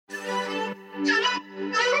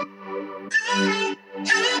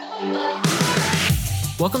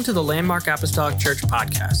Welcome to the Landmark Apostolic Church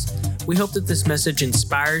podcast. We hope that this message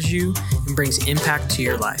inspires you and brings impact to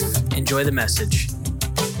your life. Enjoy the message.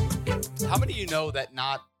 How many of you know that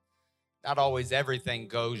not always everything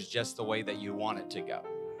goes just the way that you want it to go,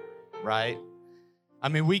 right? I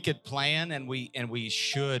mean, we could plan and we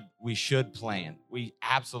should plan. We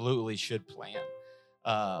absolutely should plan,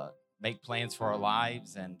 make plans for our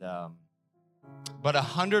lives, but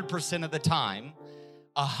 100% of the time,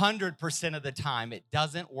 100% of the time, it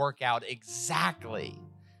doesn't work out exactly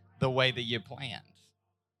the way that you planned.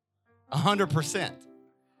 100%.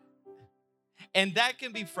 And that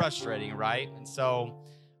can be frustrating, right? And so,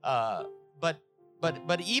 but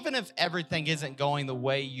even if everything isn't going the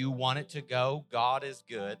way you want it to go, God is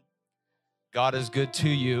good. God is good to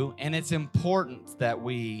you, and it's important that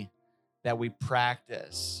we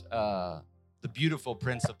practice the beautiful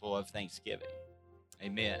principle of Thanksgiving.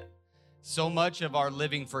 Amen. So much of our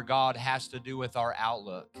living for God has to do with our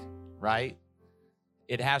outlook, right?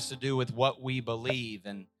 It has to do with what we believe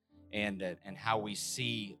and how we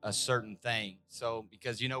see a certain thing. So,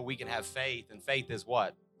 because, we can have faith, and faith is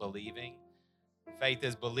what? Believing. Faith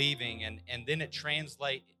is believing, and then it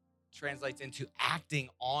translates into acting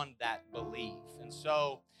on that belief. And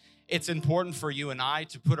so it's important for you and I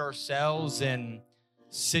to put ourselves in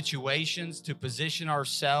situations, to position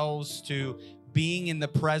ourselves to being in the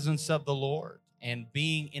presence of the Lord and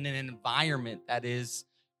being in an environment that is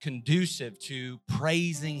conducive to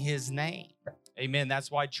praising his name. Amen. That's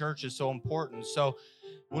why church is so important. So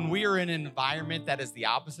when we are in an environment that is the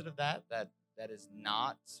opposite of that is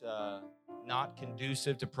not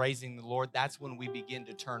conducive to praising the Lord, that's when we begin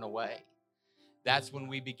to turn away. That's when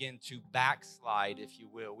we begin to backslide, if you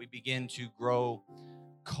will. We begin to grow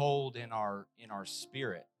cold in our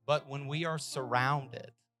spirit. But when we are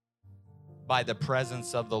surrounded by the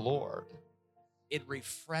presence of the Lord, it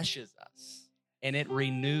refreshes us and it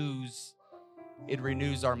renews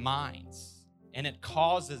our minds, and it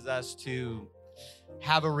causes us to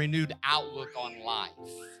have a renewed outlook on life.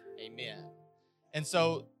 Amen. And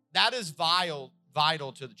so that is vital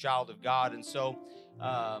to the child of God. And so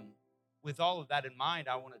with all of that in mind,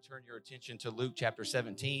 I want to turn your attention to Luke chapter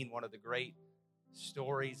 17, one of the great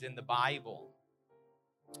stories in the Bible.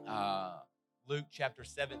 Luke chapter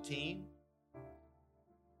 17.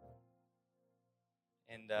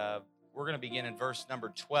 And we're going to begin in verse number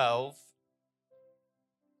 12.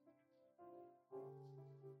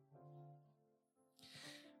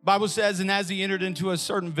 Bible says, and as he entered into a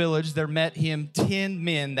certain village, there met him 10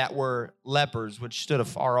 men that were lepers, which stood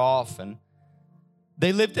afar off. And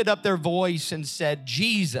they lifted up their voice and said,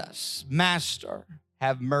 Jesus, Master,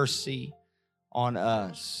 have mercy on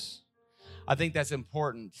us. I think that's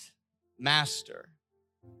important, Master,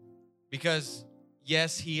 because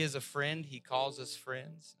yes, he is a friend. He calls us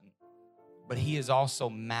friends, but he is also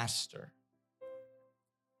Master.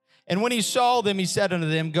 And when he saw them, he said unto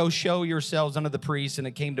them, go show yourselves unto the priests. And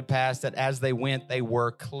it came to pass that as they went, they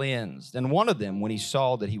were cleansed. And one of them, when he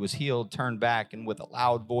saw that he was healed, turned back and with a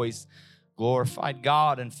loud voice glorified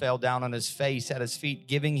God and fell down on his face at his feet,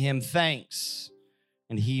 giving him thanks.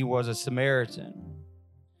 And he was a Samaritan.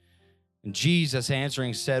 And Jesus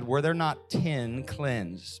answering said, were there not 10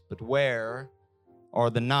 cleansed? But where are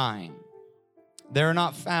the 9? There are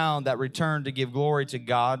not found that return to give glory to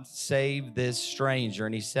God, save this stranger.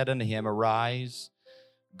 And he said unto him, arise,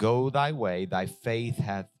 go thy way, thy faith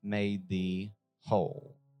hath made thee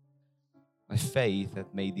whole. Thy faith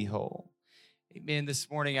hath made thee whole. Amen.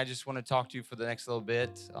 This morning, I just want to talk to you for the next little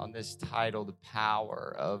bit on this title, The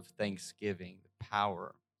Power of Thanksgiving. The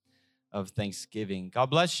Power of Thanksgiving. God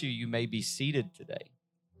bless you. You may be seated today.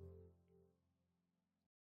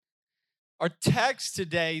 Our text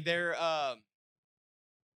today, there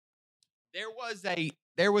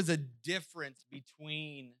was a difference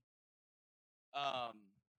between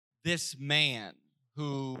this man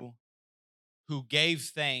who gave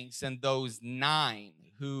thanks and those 9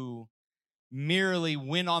 who merely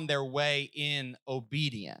went on their way in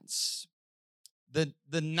obedience. The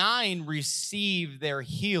 9 received their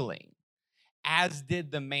healing, as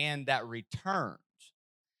did the man that returned.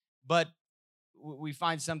 But we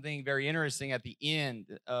find something very interesting at the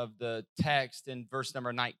end of the text in verse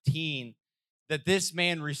number 19, that this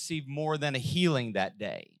man received more than a healing that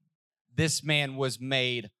day. This man was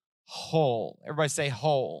made whole. Everybody say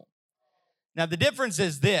whole. Now, the difference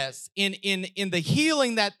is this. In the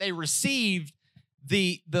healing that they received,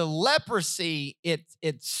 the leprosy, it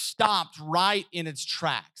stopped right in its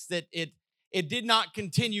tracks. That it did not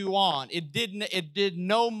continue on. It did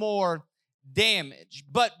no more damage.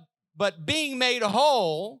 But being made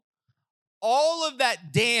whole all of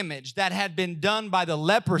that damage that had been done by the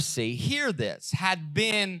leprosy, hear this, had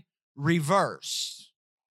been reversed.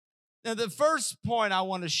 Now, the first point I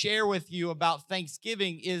want to share with you about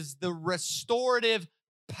Thanksgiving is the restorative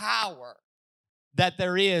power that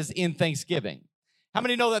there is in Thanksgiving. How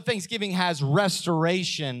many know that Thanksgiving has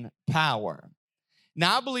restoration power?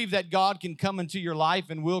 Now, I believe that God can come into your life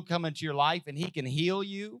and will come into your life, and He can heal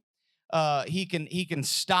you. He can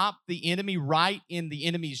stop the enemy right in the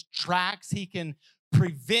enemy's tracks. He can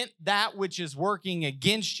prevent that which is working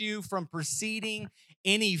against you from proceeding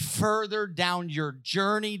any further down your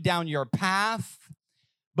journey, down your path.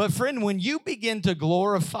 But friend, when you begin to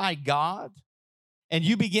glorify God and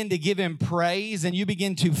you begin to give Him praise and you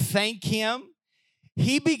begin to thank Him,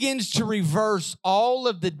 He begins to reverse all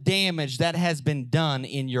of the damage that has been done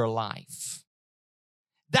in your life.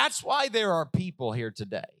 That's why there are people here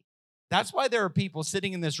today. That's why there are people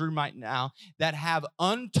sitting in this room right now that have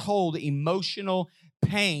untold emotional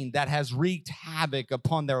pain that has wreaked havoc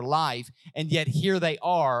upon their life, and yet here they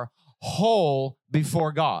are, whole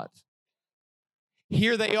before God.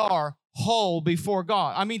 Here they are, whole before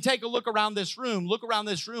God. I mean, take a look around this room,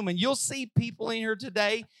 and you'll see people in here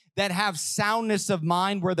today that have soundness of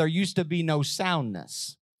mind where there used to be no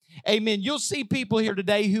soundness. Amen. You'll see people here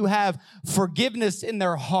today who have forgiveness in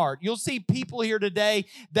their heart. You'll see people here today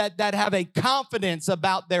that have a confidence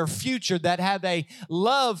about their future, that have a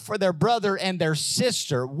love for their brother and their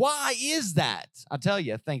sister. Why is that? I'll tell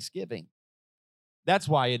you, Thanksgiving. That's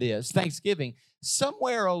why it is. Thanksgiving.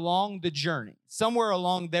 Somewhere along the journey, somewhere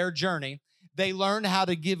along their journey, they learn how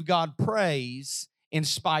to give God praise in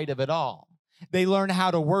spite of it all. They learn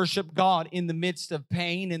how to worship God in the midst of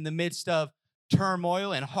pain, in the midst of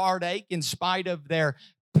turmoil and heartache. In spite of their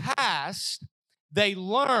past, they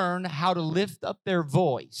learn how to lift up their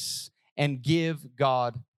voice and give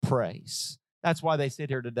God praise. That's why they sit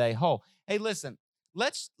here today whole. Hey, listen,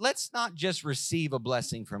 let's not just receive a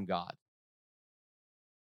blessing from God.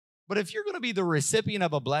 But if you're going to be the recipient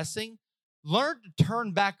of a blessing, learn to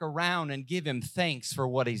turn back around and give Him thanks for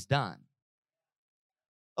what He's done.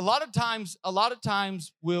 A lot of times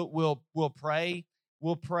we'll pray.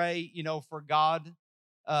 We'll pray, for God,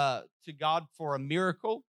 to God for a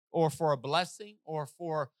miracle or for a blessing or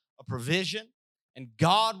for a provision. And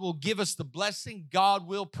God will give us the blessing. God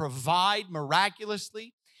will provide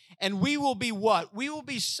miraculously. And we will be what? We will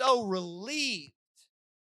be so relieved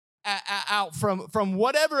out from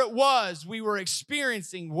whatever it was we were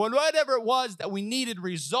experiencing, whatever it was that we needed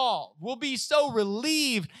resolved. We'll be so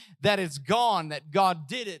relieved that it's gone, that God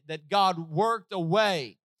did it, that God worked a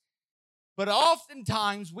way. But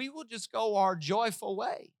oftentimes, we will just go our joyful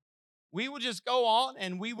way. We will just go on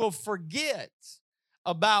and we will forget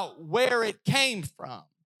about where it came from.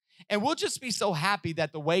 And we'll just be so happy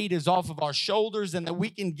that the weight is off of our shoulders and that we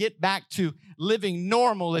can get back to living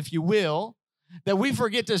normal, if you will, that we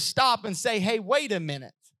forget to stop and say, hey, wait a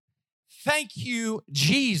minute. Thank you,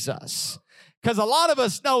 Jesus. Because a lot of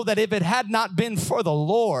us know that if it had not been for the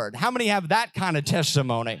Lord, how many have that kind of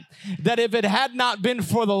testimony? That if it had not been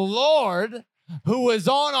for the Lord who was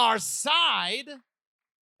on our side,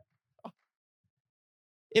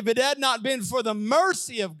 if it had not been for the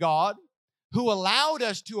mercy of God who allowed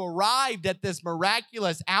us to arrive at this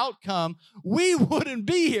miraculous outcome, we wouldn't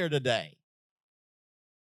be here today.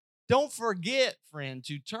 Don't forget, friend,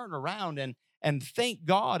 to turn around and thank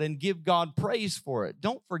God and give God praise for it.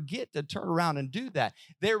 Don't forget to turn around and do that.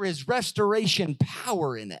 There is restoration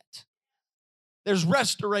power in it. There's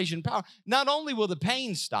restoration power. Not only will the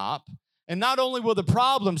pain stop, and not only will the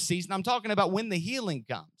problem cease, and I'm talking about when the healing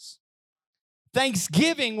comes.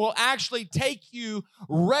 Thanksgiving will actually take you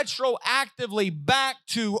retroactively back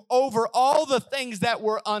to over all the things that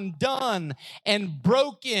were undone and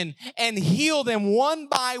broken and heal them one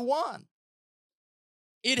by one.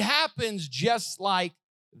 It happens just like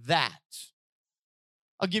that.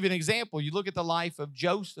 I'll give you an example. You look at the life of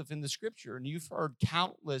Joseph in the scripture, and you've heard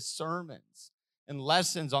countless sermons and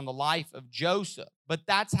lessons on the life of Joseph. But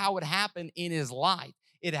that's how it happened in his life.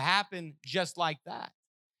 It happened just like that.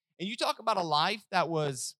 And you talk about a life that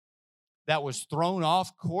was thrown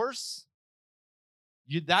off course.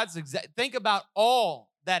 Think about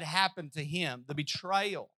all that happened to him, the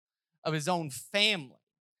betrayal of his own family.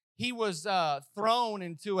 He was thrown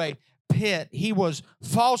into a pit. He was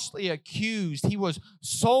falsely accused. He was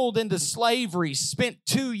sold into slavery, spent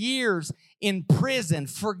 2 years in prison,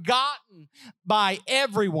 forgotten by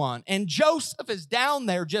everyone. And Joseph is down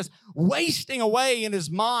there just wasting away in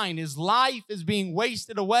his mind. His life is being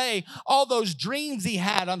wasted away. All those dreams he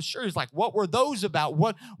had, I'm sure he's like, what were those about?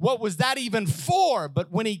 What was that even for?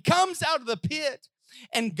 But when he comes out of the pit,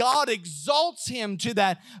 And God exalts him to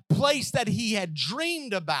that place that he had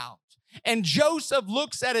dreamed about. And Joseph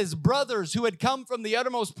looks at his brothers who had come from the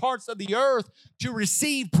uttermost parts of the earth to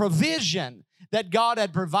receive provision that God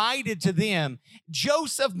had provided to them.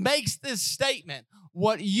 Joseph makes this statement,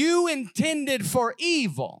 what you intended for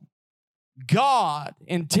evil, God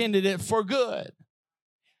intended it for good.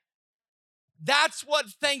 That's what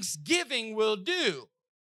Thanksgiving will do.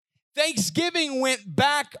 Thanksgiving went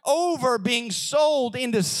back over being sold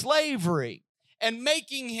into slavery and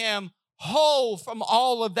making him whole from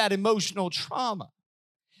all of that emotional trauma.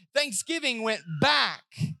 Thanksgiving went back.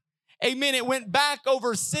 Amen. It went back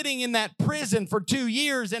over sitting in that prison for 2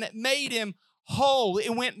 years, and it made him whole.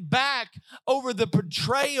 It went back over the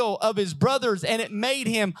betrayal of his brothers, and it made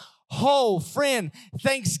him whole. Friend,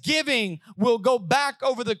 Thanksgiving will go back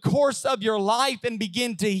over the course of your life and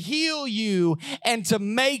begin to heal you and to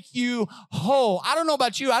make you whole. I don't know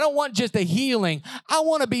about you. I don't want just a healing. I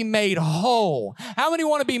want to be made whole. How many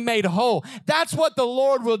want to be made whole? That's what the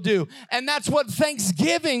Lord will do, and that's what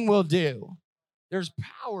Thanksgiving will do. There's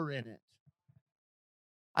power in it.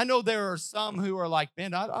 I know there are some who are like,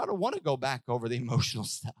 man, I don't want to go back over the emotional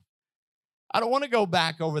stuff. I don't want to go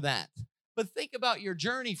back over that. But think about your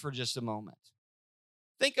journey for just a moment.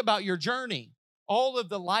 Think about your journey, all of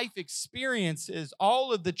the life experiences,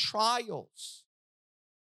 all of the trials.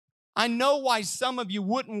 I know why some of you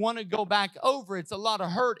wouldn't want to go back over. It's a lot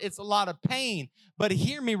of hurt. It's a lot of pain. But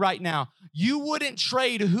hear me right now. You wouldn't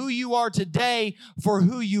trade who you are today for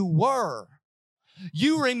who you were.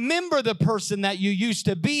 You remember the person that you used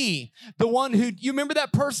to be, you remember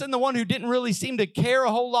that person, the one who didn't really seem to care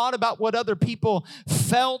a whole lot about what other people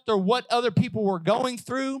felt or what other people were going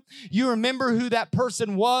through. You remember who that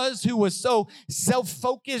person was, who was so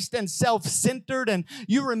self-focused and self-centered, and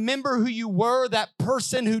you remember who you were, that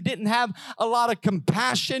person who didn't have a lot of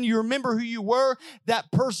compassion. You remember who you were,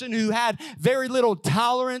 that person who had very little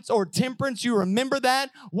tolerance or temperance. You remember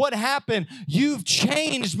that? What happened? You've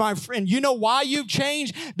changed, my friend. You know why you've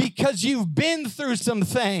changed? Because you've been through some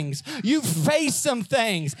things. You've faced some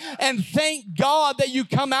things. And thank God that you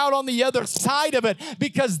come out on the other side of it,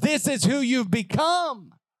 because this is who you've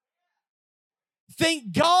become.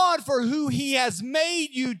 Thank God for who He has made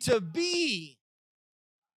you to be.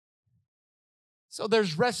 So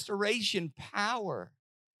there's restoration power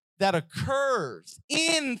that occurs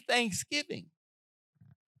in Thanksgiving.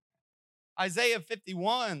 Isaiah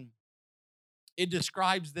 51, it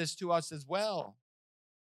describes this to us as well.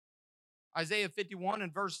 Isaiah 51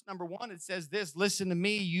 and verse number 1, it says this, listen to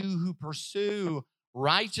me, you who pursue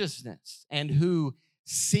righteousness and who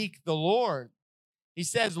seek the Lord. He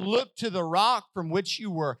says, look to the rock from which you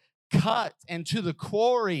were cut and to the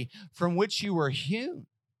quarry from which you were hewn.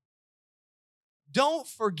 Don't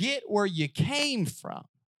forget where you came from.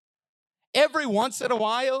 Every once in a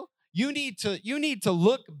while, you need to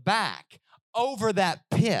look back over that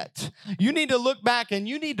pit. You need to look back and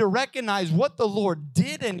you need to recognize what the Lord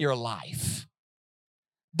did in your life.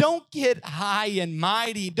 Don't get high and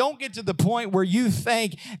mighty. Don't get to the point where you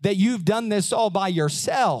think that you've done this all by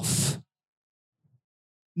yourself.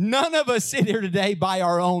 None of us sit here today by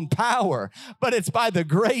our own power, but it's by the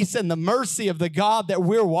grace and the mercy of the God that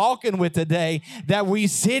we're walking with today that we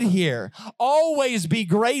sit here. Always be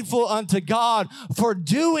grateful unto God for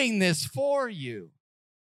doing this for you.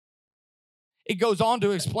 It goes on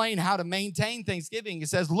to explain how to maintain Thanksgiving. It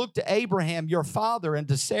says, look to Abraham, your father, and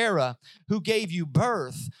to Sarah, who gave you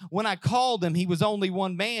birth. When I called him, he was only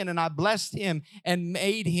one man, and I blessed him and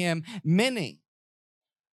made him many.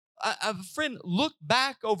 Friend, look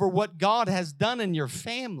back over what God has done in your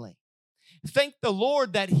family. Thank the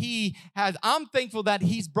Lord that I'm thankful that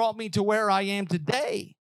He's brought me to where I am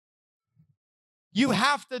today. You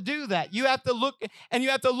have to do that. You have to look, and you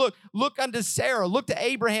have to look unto Sarah. Look to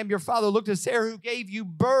Abraham, your father. Look to Sarah, who gave you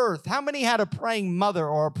birth. How many had a praying mother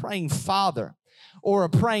or a praying father or a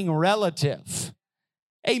praying relative?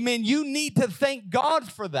 Amen. You need to thank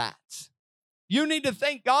God for that. You need to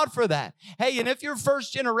thank God for that. Hey, and if you're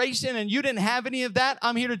first generation and you didn't have any of that,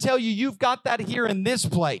 I'm here to tell you, you've got that here in this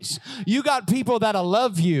place. You got people that'll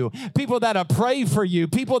love you, people that'll pray for you,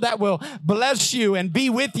 people that will bless you and be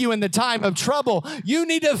with you in the time of trouble. You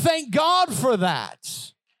need to thank God for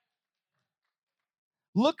that.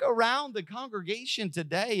 Look around the congregation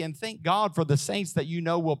today and thank God for the saints that you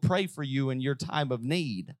know will pray for you in your time of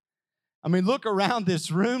need. I mean, look around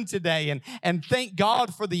this room today and thank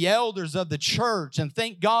God for the elders of the church, and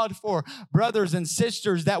thank God for brothers and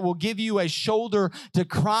sisters that will give you a shoulder to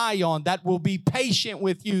cry on, that will be patient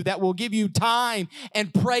with you, that will give you time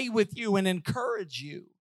and pray with you and encourage you.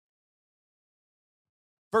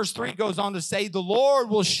 Verse 3 goes on to say, the Lord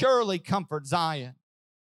will surely comfort Zion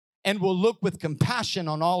and will look with compassion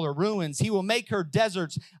on all her ruins. He will make her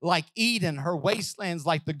deserts like Eden, her wastelands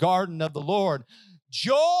like the garden of the Lord.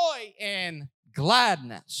 Joy and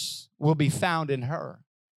gladness will be found in her.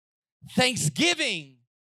 Thanksgiving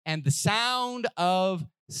and the sound of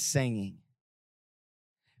singing.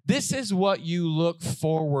 This is what you look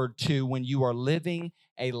forward to when you are living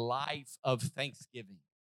a life of thanksgiving.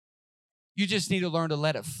 You just need to learn to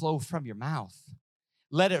let it flow from your mouth.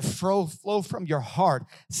 Let it flow from your heart.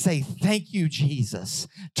 Say, thank you, Jesus.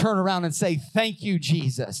 Turn around and say, thank you,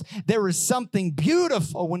 Jesus. There is something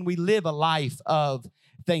beautiful when we live a life of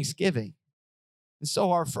thanksgiving. And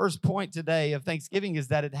so our first point today of Thanksgiving is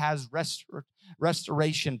that it has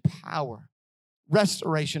restoration power.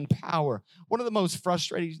 Restoration power. One of the most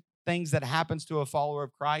frustrating things that happens to a follower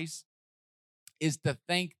of Christ is to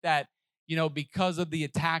think that, because of the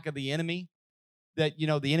attack of the enemy, that,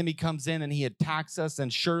 the enemy comes in and he attacks us,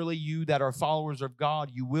 and surely you that are followers of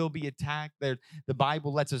God, you will be attacked. The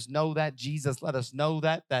Bible lets us know that. Jesus let us know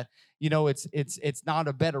that it's not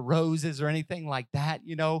a bed of roses or anything like that.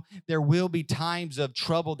 There will be times of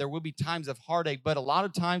trouble. There will be times of heartache. But a lot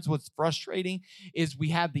of times what's frustrating is we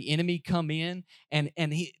have the enemy come in and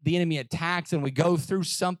the enemy attacks, and we go through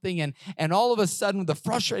something. And all of a sudden, the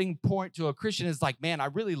frustrating point to a Christian is like, man, I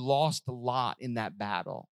really lost a lot in that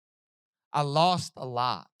battle. I lost a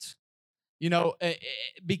lot,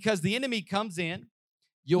 because the enemy comes in,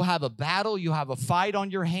 you'll have a battle, you'll have a fight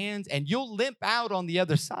on your hands, and you'll limp out on the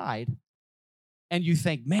other side. And you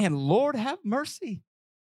think, man, Lord, have mercy.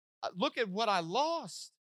 Look at what I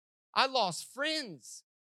lost. I lost friends.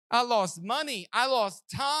 I lost money. I lost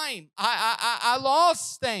time. I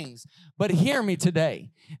lost things. But hear me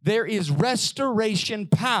today. There is restoration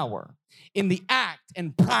power in the act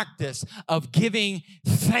and practice of giving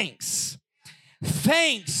thanks.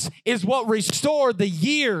 Thanks is what restored the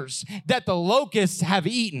years that the locusts have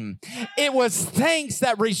eaten. It was thanks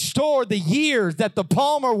that restored the years that the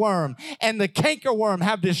palmer worm and the cankerworm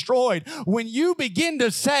have destroyed. When you begin to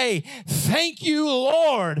say, thank you,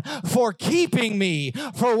 Lord, for keeping me,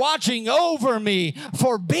 for watching over me,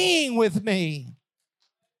 for being with me.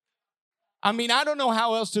 I mean, I don't know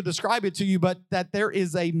how else to describe it to you, but that there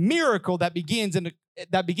is a miracle that begins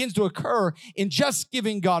to occur in just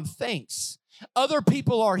giving God thanks. Other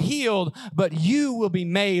people are healed, but you will be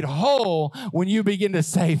made whole when you begin to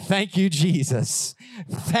say, thank you, Jesus.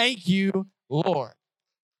 Thank you, Lord.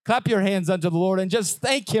 Clap your hands unto the Lord and just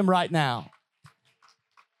thank him right now.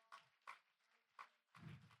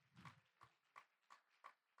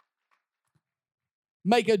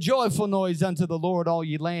 Make a joyful noise unto the Lord, all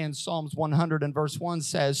ye lands. Psalms 100 and verse 1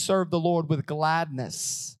 says, serve the Lord with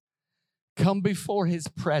gladness. Come before his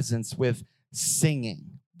presence with singing.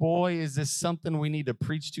 Boy, is this something we need to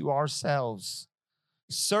preach to ourselves.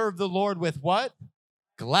 Serve the Lord with what?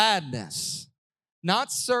 Gladness.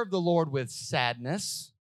 Not serve the Lord with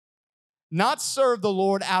sadness. Not serve the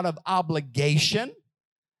Lord out of obligation.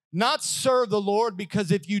 Not serve the Lord because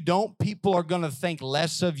if you don't, people are going to think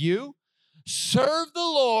less of you. Serve the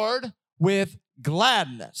Lord with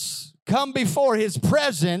gladness. Come before his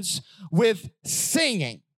presence with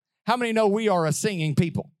singing. How many know we are a singing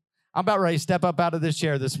people? I'm about ready to step up out of this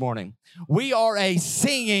chair this morning. We are a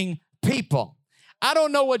singing people. I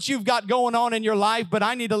don't know what you've got going on in your life, but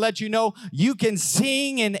I need to let you know you can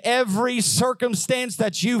sing in every circumstance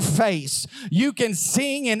that you face. You can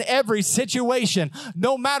sing in every situation.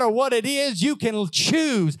 No matter what it is, you can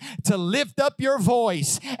choose to lift up your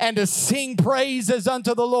voice and to sing praises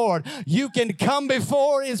unto the Lord. You can come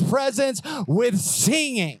before his presence with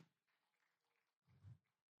singing.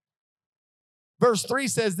 Verse 3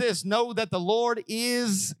 says this, know that the Lord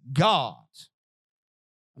is God.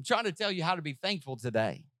 I'm trying to tell you how to be thankful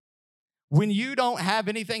today. When you don't have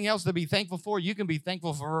anything else to be thankful for, you can be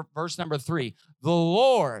thankful for verse number 3. The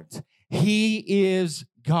Lord, he is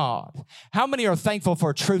God. How many are thankful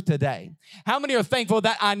for truth today? How many are thankful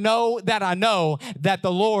that I know that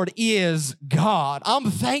the Lord is God? I'm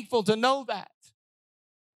thankful to know that.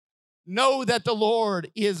 Know that the Lord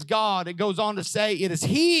is God. It goes on to say, it is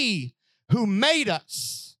he who made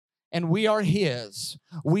us, and we are his.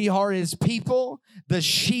 We are his people, the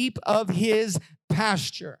sheep of his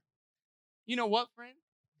pasture. You know what, friend?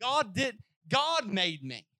 God made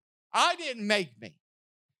me. I didn't make me.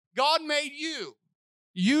 God made you.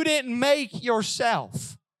 You didn't make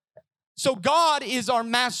yourself. So God is our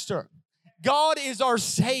master. God is our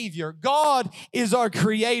Savior. God is our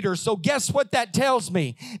creator. So guess what that tells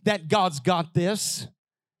me? That God's got this.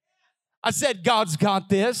 I said, God's got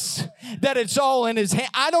this, that it's all in his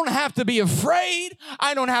hand. I don't have to be afraid.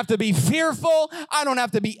 I don't have to be fearful. I don't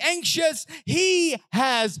have to be anxious. He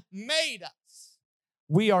has made us.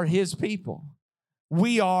 We are his people.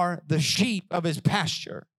 We are the sheep of his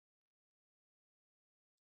pasture.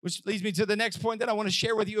 Which leads me to the next point that I want to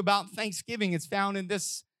share with you about thanksgiving. It's found in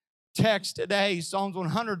this text today. Psalms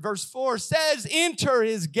 100 verse 4 says, enter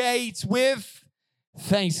his gates with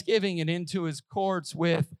thanksgiving and into his courts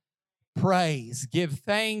with praise. Give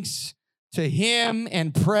thanks to him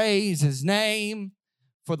and praise his name,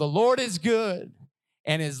 for the Lord is good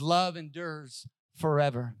and his love endures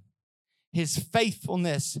forever. His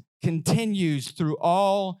faithfulness continues through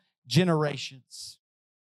all generations.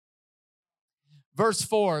 Verse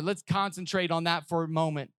 4, let's concentrate on that for a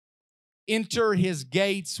moment. Enter his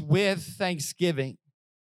gates with thanksgiving.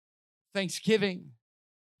 Thanksgiving.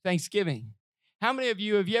 Thanksgiving. How many of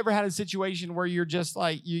you, have you ever had a situation where you're just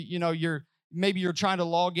like, maybe you're trying to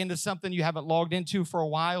log into something you haven't logged into for a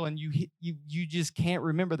while and you just can't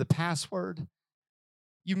remember the password?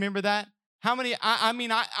 You remember that? How many,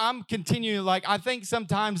 I'm continuing, I think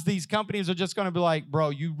sometimes these companies are just going to be like, bro,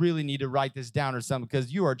 you really need to write this down or something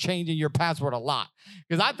because you are changing your password a lot.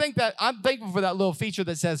 Because I'm thankful for that little feature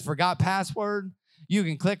that says forgot password. You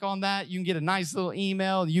can click on that. You can get a nice little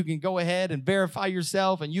email. You can go ahead and verify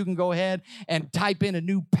yourself, and you can go ahead and type in a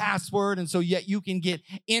new password. And so yet you can get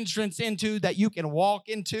entrance into that you can walk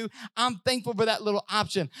into. I'm thankful for that little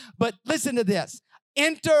option. But listen to this.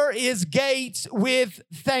 Enter his gates with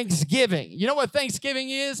thanksgiving. You know what thanksgiving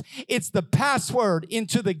is? It's the password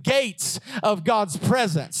into the gates of God's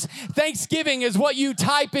presence. Thanksgiving is what you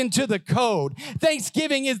type into the code.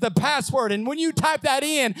 Thanksgiving is the password. And when you type that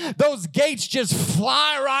in, those gates just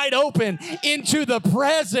fly right open into the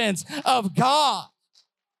presence of God.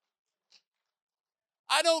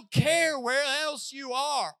 I don't care where else you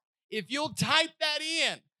are. If you'll type that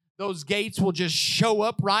in, those gates will just show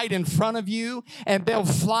up right in front of you and they'll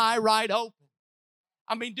fly right open.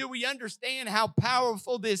 I mean, do we understand how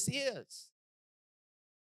powerful this is?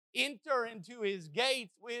 Enter into his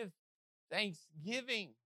gates with thanksgiving.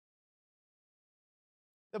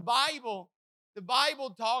 The Bible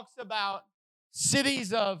talks about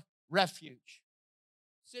cities of refuge.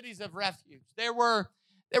 Cities of refuge. There were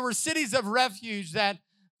cities of refuge that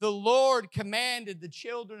the Lord commanded the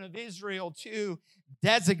children of Israel to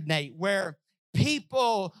designate, where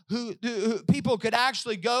people could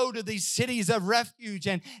actually go to these cities of refuge.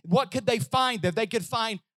 And what could they find? That they could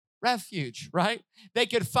find refuge, right? They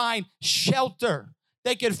could find shelter.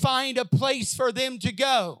 They could find a place for them to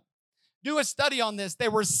go. Do a study on this. There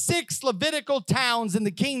were 6 Levitical towns in the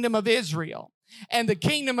kingdom of Israel and the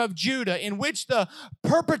kingdom of Judah in which the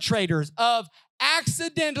perpetrators of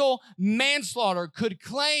accidental manslaughter could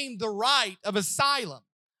claim the right of asylum.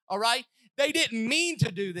 All right? They didn't mean to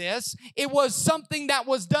do this. It was something that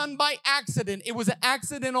was done by accident. It was an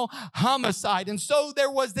accidental homicide. And so there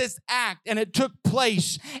was this act, and it took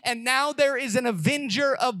place. And now there is an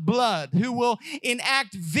avenger of blood who will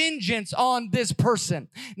enact vengeance on this person.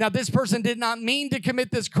 Now, this person did not mean to commit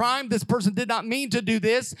this crime. This person did not mean to do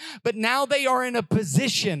this. But now they are in a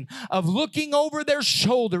position of looking over their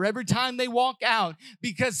shoulder every time they walk out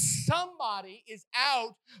because somebody is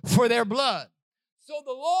out for their blood. So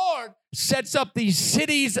the Lord sets up these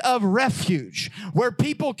cities of refuge where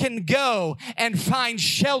people can go and find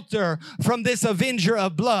shelter from this avenger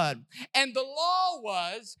of blood. And the law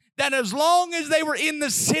was that as long as they were in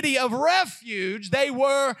the city of refuge, they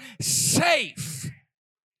were safe.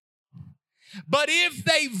 But if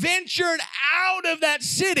they ventured out of that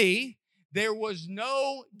city, there was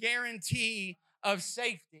no guarantee of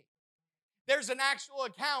safety. There's an actual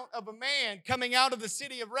account of a man coming out of the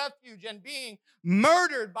city of refuge and being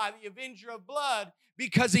murdered by the avenger of blood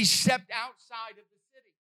because he stepped outside of the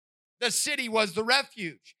city. The city was the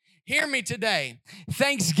refuge. Hear me today.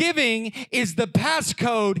 Thanksgiving is the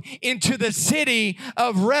passcode into the city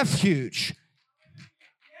of refuge.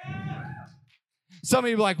 Some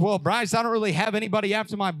of you are like, well, Bryce, I don't really have anybody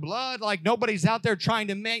after my blood. Like, nobody's out there trying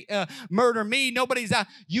to murder me. Nobody's out.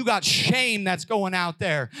 You got shame that's going out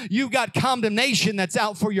there. You got condemnation that's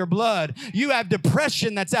out for your blood. You have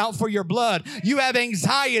depression that's out for your blood. You have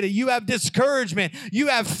anxiety. You have discouragement. You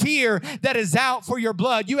have fear that is out for your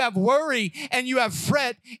blood. You have worry and you have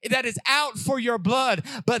fret that is out for your blood.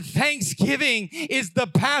 But thanksgiving is the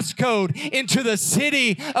passcode into the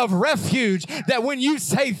city of refuge, that when you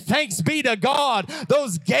say thanks be to God,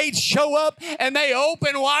 those gates show up and they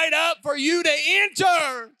open wide up for you to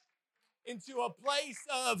enter into a place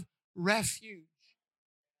of refuge.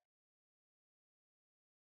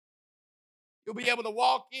 You'll be able to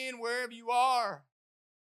walk in wherever you are,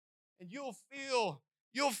 and you'll feel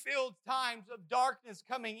You'll feel times of darkness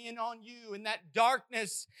coming in on you, and that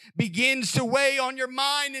darkness begins to weigh on your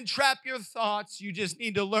mind and trap your thoughts. You just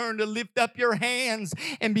need to learn to lift up your hands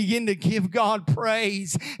and begin to give God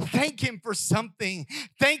praise. Thank Him for something.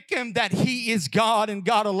 Thank Him that He is God and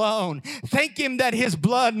God alone. Thank Him that His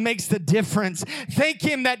blood makes the difference. Thank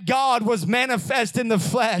Him that God was manifest in the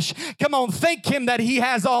flesh. Come on, thank Him that He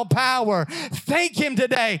has all power. Thank Him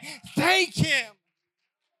today. Thank Him.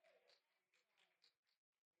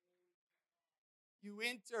 You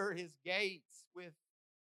enter His gates with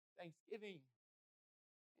thanksgiving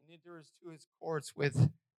and enters to His courts with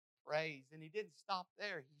praise. And He didn't stop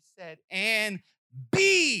there. He said, and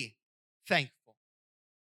be thankful.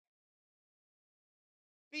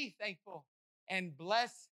 Be thankful and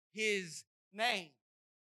bless His name.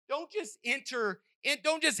 Don't just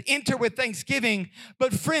enter with thanksgiving,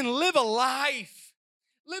 but friend, live a life.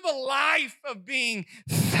 Live a life of being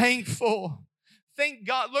thankful. Thank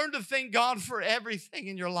God. Learn to thank God for everything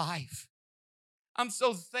in your life. I'm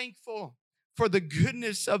so thankful for the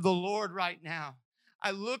goodness of the Lord right now.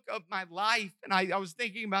 I look up my life, and I was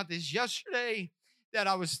thinking about this yesterday, that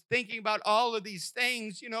I was thinking about all of these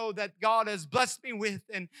things, that God has blessed me with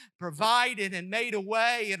and provided and made a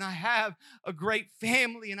way. And I have a great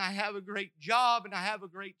family, and I have a great job, and I have a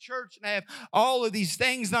great church, and I have all of these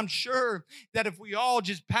things. And I'm sure that if we all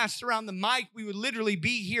just passed around the mic, we would literally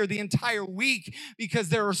be here the entire week, because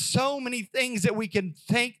there are so many things that we can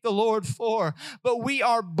thank the Lord for. But we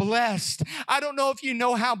are blessed. I don't know if you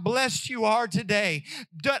know how blessed you are today.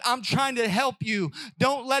 I'm trying to help you.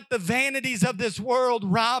 Don't let the vanities of this world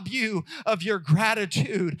rob you of your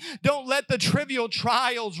gratitude. Don't let the trivial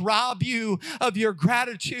trials rob you of your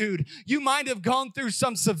gratitude. You might have gone through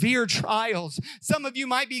some severe trials. Some of you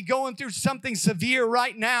might be going through something severe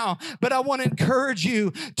right now, but I want to encourage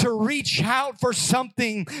you to reach out for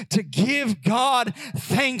something to give God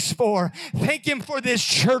thanks for. Thank Him for this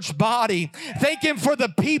church body. Thank Him for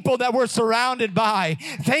the people that we're surrounded by.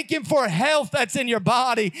 Thank Him for health that's in your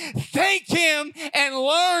body. Thank Him and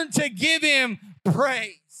learn to give Him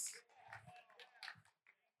praise.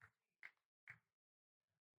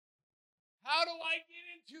 How do I get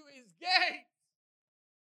into His gates?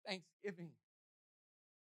 Thanksgiving.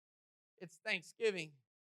 It's Thanksgiving.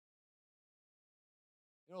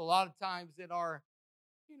 A lot of times in our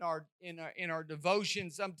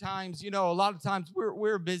devotion, sometimes, a lot of times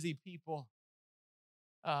we're busy people.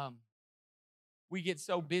 We get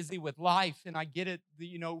so busy with life, and I get it.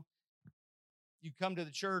 You come to the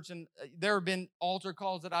church, and there have been altar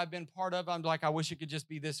calls that I've been part of. I'm like, I wish it could just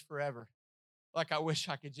be this forever. Like, I wish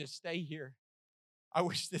I could just stay here. I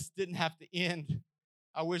wish this didn't have to end.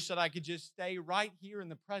 I wish that I could just stay right here in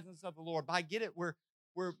the presence of the Lord. But I get it. We're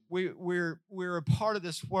a part of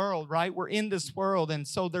this world, right? We're in this world, and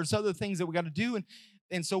so there's other things that we got to do,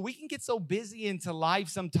 and so we can get so busy into life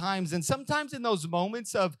sometimes. And sometimes in those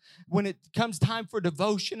moments of when it comes time for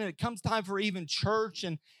devotion, and it comes time for even church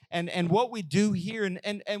and what we do here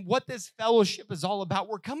and what this fellowship is all about,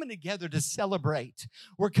 we're coming together to celebrate.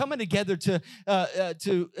 We're coming together to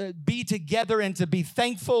be together and to be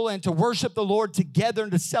thankful and to worship the Lord together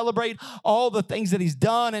and to celebrate all the things that He's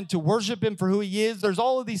done and to worship Him for who He is. There's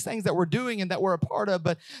all of these things that we're doing and that we're a part of,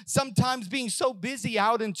 but sometimes being so busy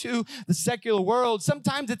out into the secular world,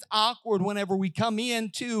 sometimes it's awkward whenever we come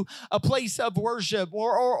into a place of worship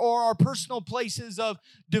or our personal places of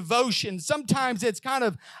devotion. Sometimes it's kind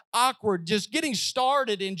of awkward just getting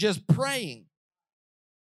started and just praying.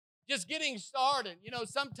 Just getting started.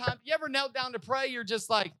 Sometimes you ever knelt down to pray, you're just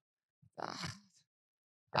like,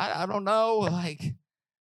 I don't know, like,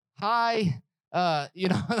 hi,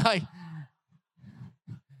 like,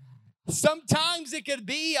 sometimes it could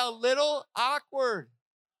be a little awkward.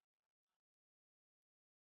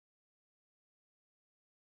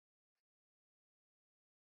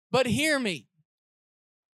 But hear me.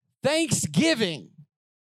 Thanksgiving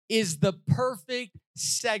is the perfect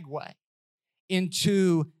segue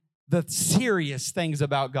into the serious things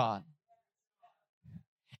about God.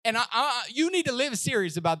 And you need to live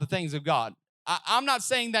serious about the things of God. I'm not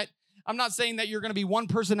saying that you're going to be one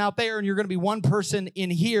person out there and you're going to be one person in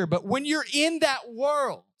here, but when you're in that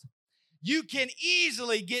world, you can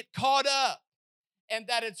easily get caught up. And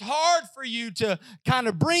that it's hard for you to kind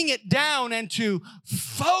of bring it down and to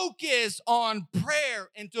focus on prayer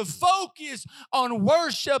and to focus on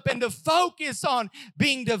worship and to focus on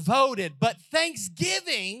being devoted. But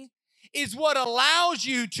Thanksgiving is what allows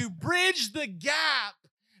you to bridge the gap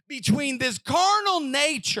between this carnal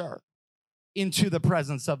nature into the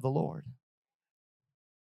presence of the Lord,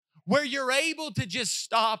 where you're able to just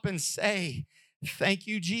stop and say, thank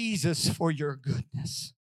you, Jesus, for your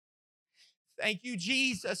goodness. Thank you,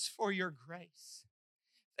 Jesus, for your grace.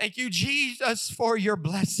 Thank you, Jesus, for your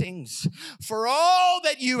blessings, for all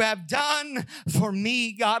that you have done for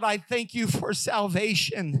me. God, I thank you for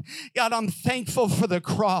salvation. God, I'm thankful for the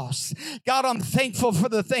cross. God, I'm thankful for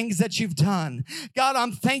the things that you've done. God,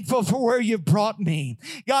 I'm thankful for where you've brought me.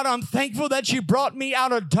 God, I'm thankful that you brought me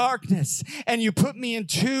out of darkness and you put me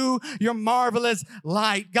into your marvelous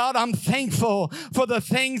light. God, I'm thankful for the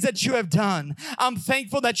things that you have done. I'm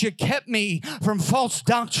thankful that you kept me from false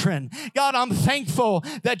doctrine. God, I'm thankful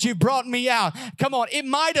that you brought me out. Come on, it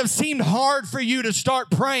might have seemed hard for you to start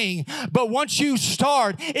praying, but once you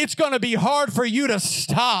start, it's going to be hard for you to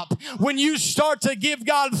stop. When you start to give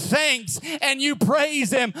God thanks and you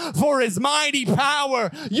praise him for his mighty power,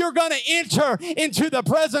 you're going to enter into the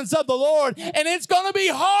presence of the Lord, and it's going to be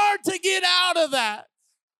hard to get out of that.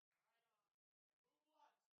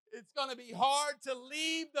 It's going to be hard to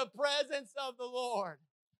leave the presence of the Lord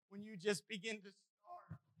when you just begin to start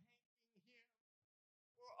thanking him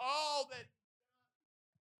for all that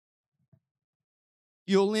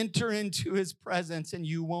you'll enter into his presence and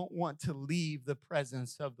you won't want to leave the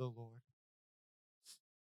presence of the Lord.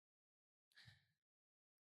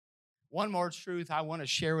 One more truth I want to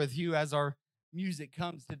share with you as our music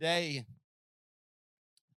comes today.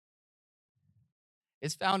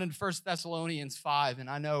 It's found in 1 Thessalonians 5, and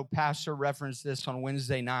I know Pastor referenced this on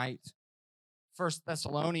Wednesday night. 1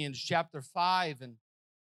 Thessalonians chapter 5, and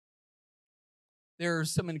there are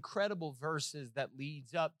some incredible verses that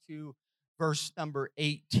leads up to verse number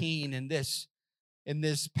 18 in this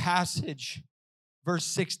passage. Verse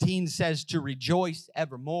 16 says to rejoice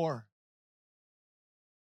evermore.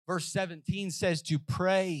 Verse 17 says to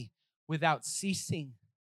pray without ceasing.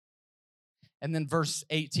 And then verse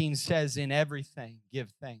 18 says, in everything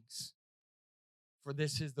give thanks, for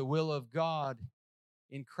this is the will of God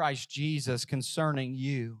in Christ Jesus concerning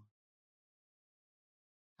you.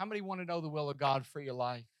 How many want to know the will of God for your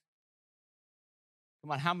life?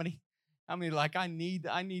 Come on, how many like I need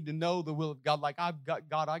to know the will of God? Like I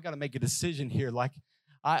got to make a decision here. Like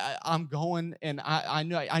I'm going and I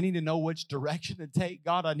know I need to know which direction to take.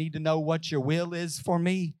 God, I need to know what your will is for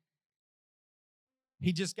me.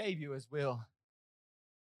 He just gave you his will.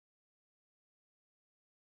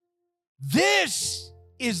 This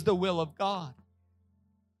is the will of God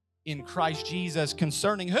in Christ Jesus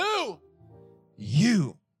concerning who?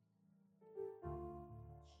 You.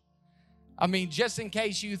 I mean, just in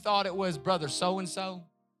case you thought it was brother so-and-so,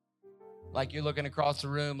 like you're looking across the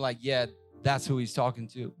room like, yeah, that's who he's talking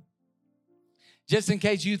to. Just in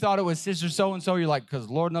case you thought it was sister so-and-so, you're like, because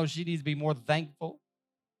Lord knows she needs to be more thankful.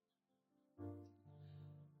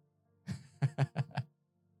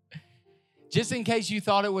 Just in case you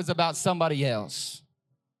thought it was about somebody else.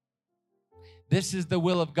 This is the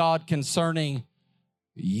will of God concerning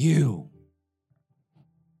you.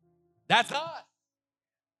 That's us.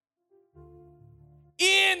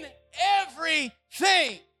 In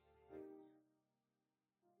everything.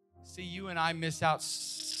 See, you and I miss out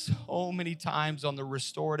so many times on the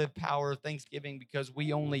restorative power of Thanksgiving because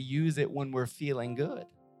we only use it when we're feeling good.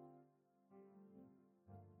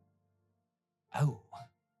 Oh.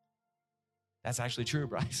 That's actually true,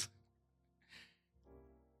 Bryce.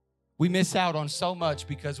 We miss out on so much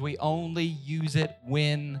because we only use it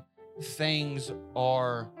when things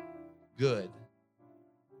are good.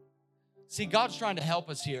 See, God's trying to help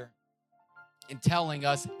us here in telling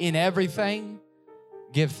us in everything,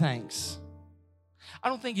 give thanks. I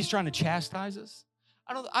don't think he's trying to chastise us.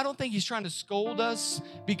 I don't think he's trying to scold us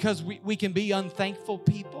because we can be unthankful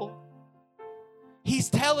people.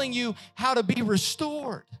 He's telling you how to be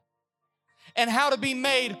restored. And how to be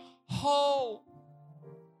made whole.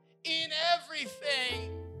 In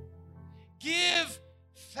everything, give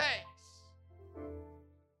thanks.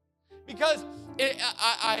 Because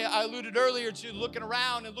I alluded earlier to looking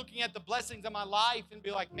around and looking at the blessings of my life and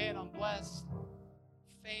be like, man, I'm blessed.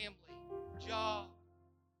 Family, job,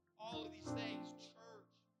 all of these things, church,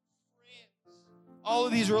 friends, all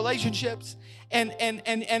of these relationships. And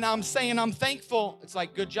I'm saying I'm thankful. It's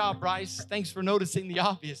like, good job, Bryce. Thanks for noticing the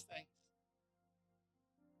obvious things.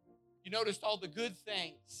 You noticed all the good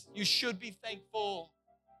things. You should be thankful.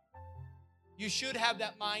 You should have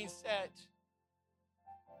that mindset.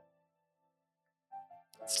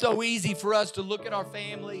 It's so easy for us to look at our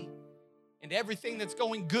family and everything that's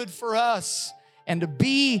going good for us and to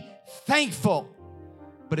be thankful.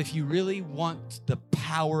 But if you really want the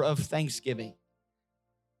power of thanksgiving,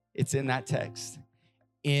 it's in that text.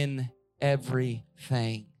 In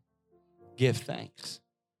everything, give thanks.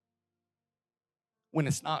 When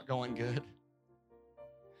it's not going good.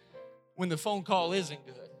 When the phone call isn't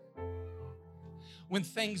good. when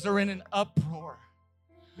things are in an uproar,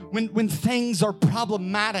 when things are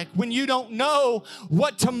problematic, when you don't know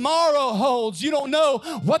what tomorrow holds, you don't know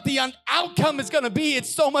what the outcome is going to be. It's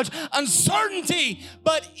so much uncertainty,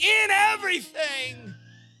 but in everything,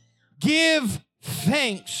 give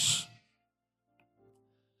thanks.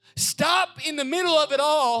 Stop in the middle of it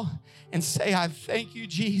all and say, I thank you,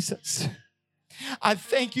 Jesus. I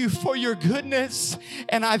thank you for your goodness,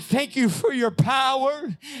 and I thank you for your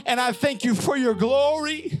power, and I thank you for your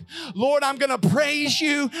glory. Lord, I'm going to praise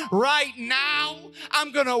you right now.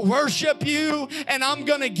 I'm going to worship you, and I'm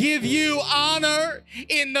going to give you honor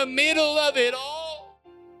in the middle of it all.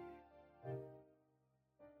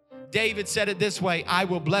 David said it this way, I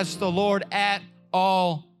will bless the Lord at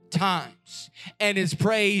all times, and his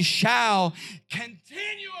praise shall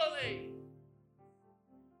continually.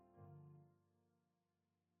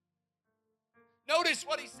 Notice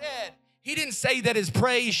what he said. He didn't say that his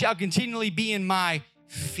praise shall continually be in my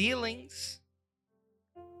feelings.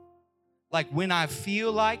 Like when I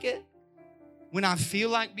feel like it, when I feel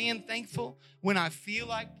like being thankful, when I feel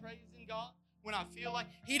like praising God, when I feel like,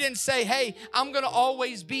 he didn't say, hey, I'm going to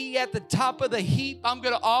always be at the top of the heap. I'm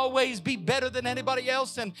going to always be better than anybody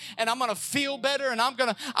else, and I'm going to feel better, and I'm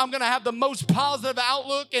going to have the most positive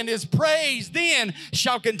outlook, and his praise then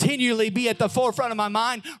shall continually be at the forefront of my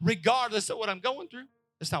mind regardless of what I'm going through.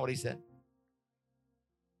 That's not what he said.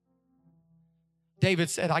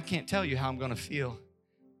 David said, I can't tell you how I'm going to feel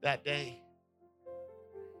that day.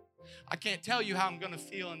 I can't tell you how I'm going to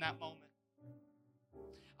feel in that moment.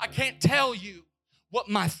 I can't tell you what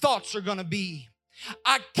my thoughts are going to be.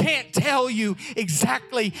 I can't tell you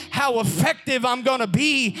exactly how effective I'm going to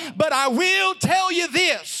be, but I will tell you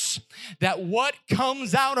this, that what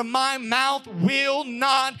comes out of my mouth will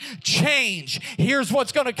not change. Here's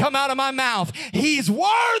what's going to come out of my mouth. He's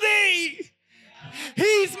worthy.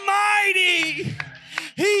 He's mighty.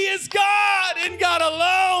 He is God and God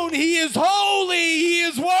alone. He is holy. He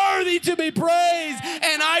is worthy to be praised.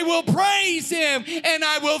 And I will praise him, and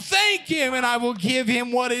I will thank him, and I will give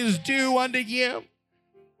him what is due unto him.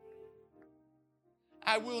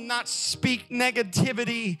 I will not speak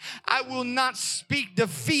negativity. I will not speak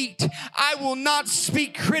defeat. I will not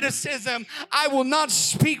speak criticism. I will not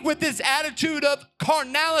speak with this attitude of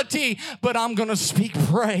carnality, but I'm going to speak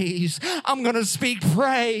praise. I'm going to speak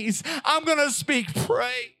praise. I'm going to speak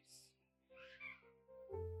praise.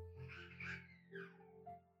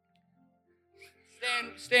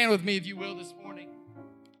 Stand with me, if you will, this morning.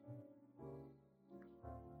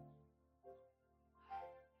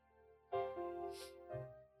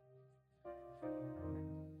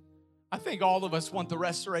 I think all of us want the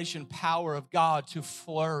restoration power of God to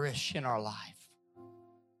flourish in our life.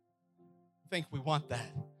 I think we want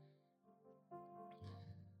that.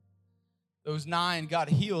 Those 9 got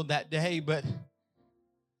healed that day, but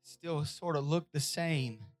still sort of looked the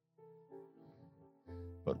same.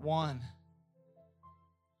 But one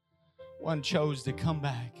chose to come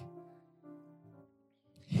back.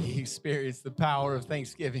 He experienced the power of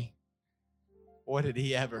thanksgiving. Boy, did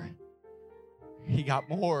he ever. He got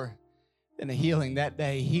more than a healing that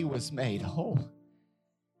day. He was made whole.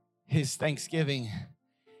 His thanksgiving,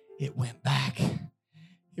 it went back.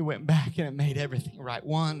 It went back and it made everything right.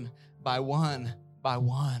 One by one by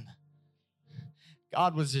one.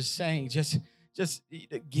 God was just saying, just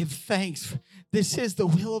give thanks. This is the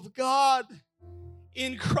will of God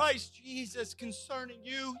in Christ Jesus concerning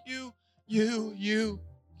you,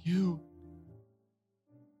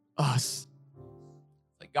 us.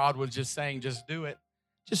 Like God was just saying, just do it.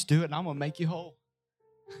 Just do it, and I'm going to make you whole.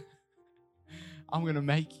 I'm going to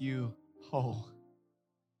make you whole.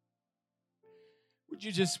 Would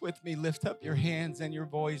you just with me lift up your hands and your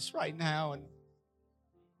voice right now? And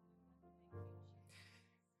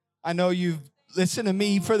I know you've listened to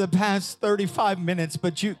me for the past 35 minutes,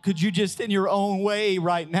 but could you just in your own way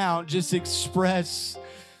right now just express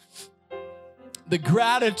the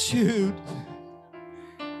gratitude,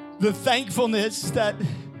 the thankfulness that...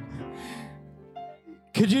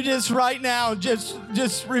 Could you just right now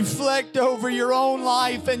just reflect over your own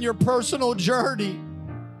life and your personal journey?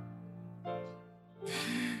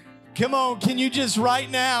 Come on, can you just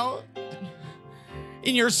right now,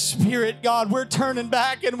 in your spirit, God, we're turning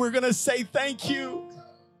back and we're going to say thank you.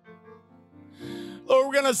 Lord,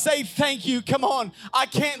 we're going to say thank you. Come on. I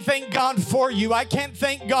can't thank God for you. I can't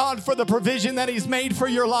thank God for the provision that he's made for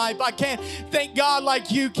your life. I can't thank God like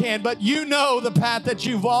you can, but you know the path that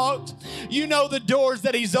you've walked. You know the doors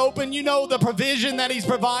that he's opened. You know the provision that he's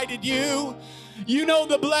provided you. You know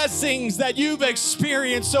the blessings that you've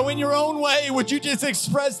experienced. So in your own way, would you just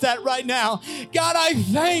express that right now? God, I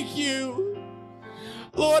thank you.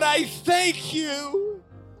 Lord, I thank you.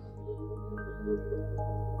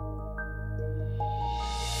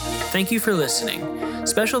 Thank you for listening.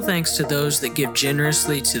 Special thanks to those that give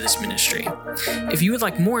generously to this ministry. If you would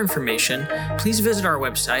like more information, please visit our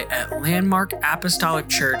website at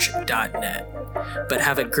landmarkapostolicchurch.net. But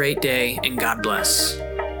have a great day and God bless.